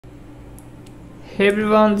Hey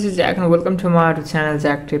everyone, this is Jack and welcome to my channel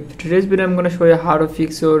Jack Tip. Today's video I'm going to show you how to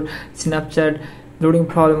fix your Snapchat loading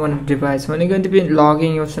problem on a device. When you're going to be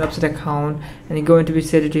logging your Snapchat account and you're going to be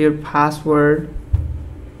set it to your password,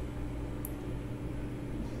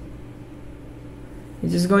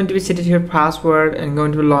 you're just going to be set it to your password and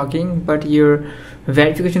going to be logging, but your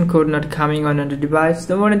verification code not coming on the device.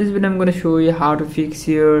 So in this video I'm going to show you how to fix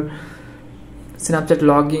your Snapchat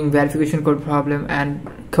logging verification code problem and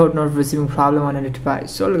code not receiving problem on any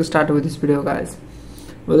device. So let's start with this video, guys.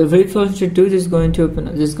 Well, the very first thing to do is going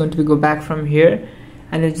to go back from here,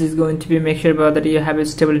 and it's just going to be make sure about that you have a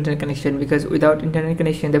stable internet connection, because without internet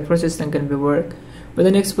connection the process isn't going to be work. But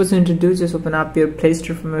the next person to do is just open up your Play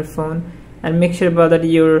Store from your phone and make sure about that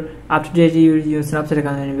you're up to date your Snapchat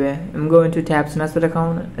account anyway. I'm going to tap Snapchat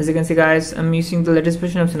account. As you can see, guys, I'm using the latest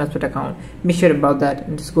version of Snapchat account. Be sure about that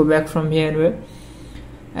and just go back from here anyway.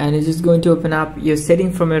 And it's just going to open up your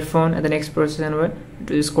setting from your phone at the next process anyway.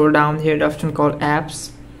 To scroll down here, the option called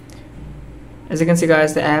apps. As you can see,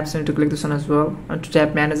 guys, the apps, you need to click this one as well. And to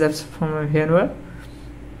tap manage apps from here anyway.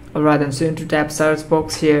 Alright, then so you need to tap search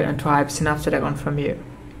box here and type Snapchat account from here.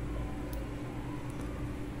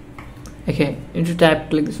 Okay, you need to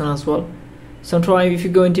click this one as well. Sometimes if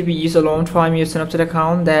you're going to be use a long time your Snapchat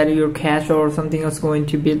account, that your cache or something else going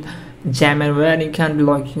to be jam anywhere and you can't be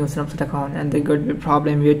logging your Snapchat account, and there could be a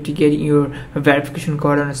problem with to get your verification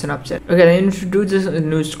code on a Snapchat. Okay, then you need to do this.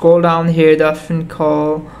 You scroll down here, the option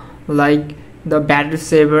called like the battery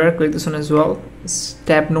saver. Click this one as well.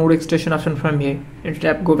 Tap node extension option from here. You need to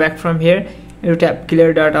tap go back from here. You need to tap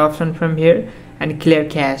clear data option from here and clear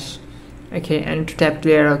cache. Okay, and to tap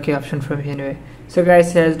clear OK option from here anyway. So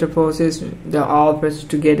guys, here's the process, the all process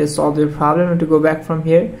to get a solve the problem. And to go back from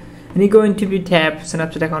here, and you're going to be tap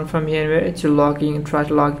Snapchat account from here anyway. It's your logging and try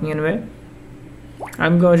to logging anyway.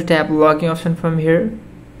 I'm going to tap logging option from here.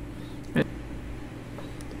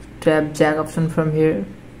 Tap Jack option from here.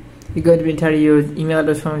 You're going to be enter your email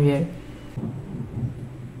address from here.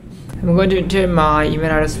 I'm going to enter my email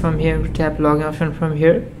address from here. Tap login option from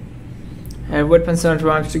here. And wait for some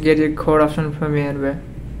time to get your code option from here anyway.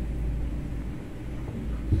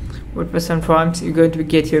 Wait for some time, you're going to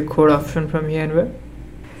get your code option from here anyway.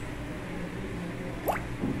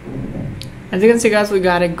 As you can see, guys, we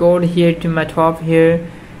got a code here to my top here.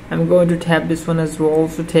 I'm going to tap this one as well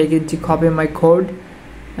to take it to copy my code.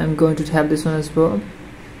 I'm going to tap this one as well.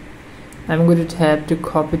 I'm going to tap to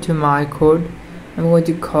copy to my code. I'm going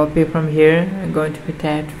to copy from here. I'm going to be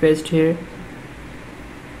tap to paste here.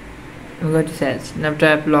 I'm going to search. Now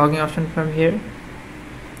tap login option from here.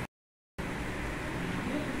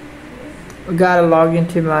 We gotta log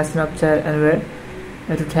into my Snapchat anyway.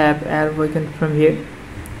 I have to tap add icon from here.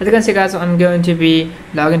 As you can see, guys, I'm going to be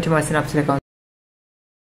logging to my Snapchat account.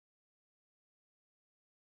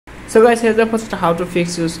 So guys, here's the first how to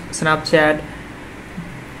fix your Snapchat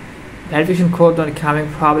verification code on coming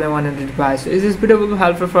problem on the device. So is this video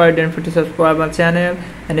helpful for you? Don't forget to subscribe my channel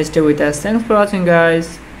and stay with us. Thanks for watching,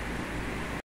 guys.